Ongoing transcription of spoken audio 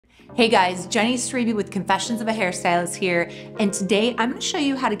Hey guys, Jenny Strebe with Confessions of a Hairstylist here, and today I'm going to show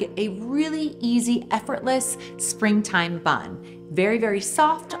you how to get a really easy, effortless springtime bun. Very, very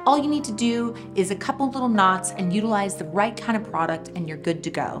soft. All you need to do is a couple little knots and utilize the right kind of product and you're good to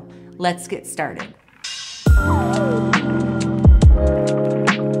go. Let's get started.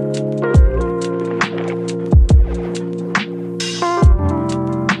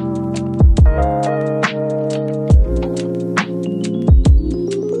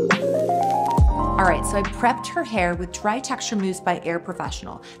 All right, so I prepped her hair with Dry Texture Mousse by Air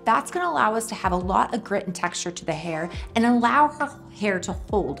Professional. That's gonna allow us to have a lot of grit and texture to the hair and allow her hair to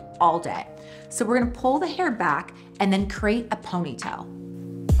hold all day. So we're gonna pull the hair back and then create a ponytail.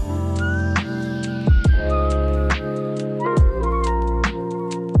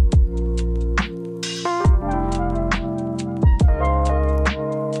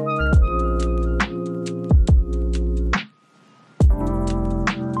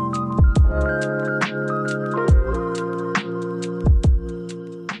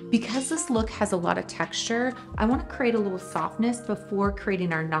 Because this look has a lot of texture, I want to create a little softness before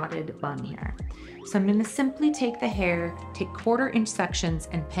creating our knotted bun here. So I'm going to simply take the hair, take 1/4 inch sections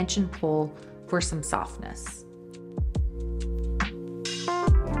and pinch and pull for some softness.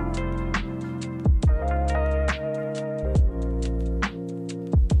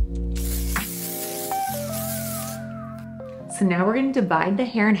 So now we're going to divide the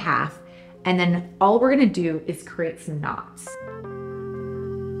hair in half, and then all we're going to do is create some knots.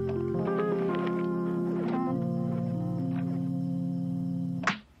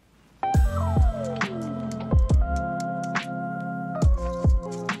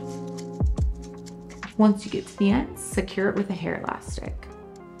 Once you get to the end, secure it with a hair elastic.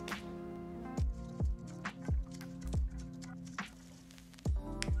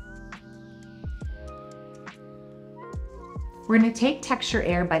 We're going to take Texture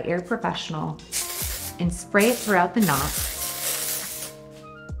Air by Air Professional and spray it throughout the knot.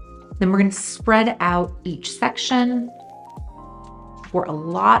 Then we're going to spread out each section for a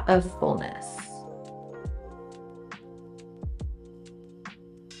lot of fullness.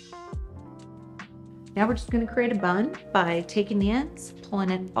 Now we're just going to create a bun by taking the ends, pulling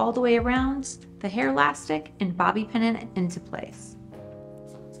it all the way around the hair elastic and bobby pinning it into place.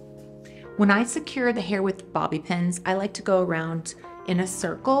 When I secure the hair with bobby pins, I like to go around in a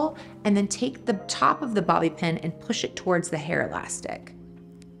circle and then take the top of the bobby pin and push it towards the hair elastic.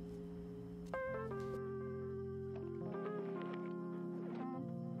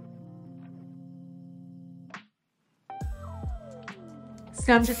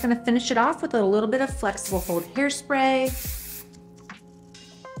 So I'm just going to finish it off with a little bit of flexible hold hairspray.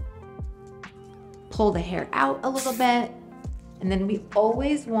 Pull the hair out a little bit. And then we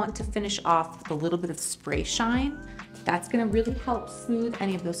always want to finish off with a little bit of spray shine. That's going to really help smooth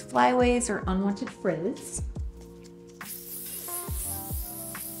any of those flyaways or unwanted frizz.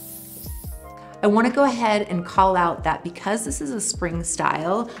 I want to go ahead and call out that because this is a spring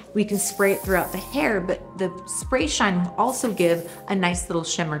style, we can spray it throughout the hair, but the spray shine will also give a nice little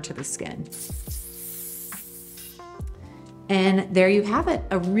shimmer to the skin. And there you have it,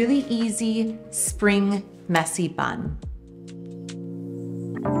 a really easy spring messy bun.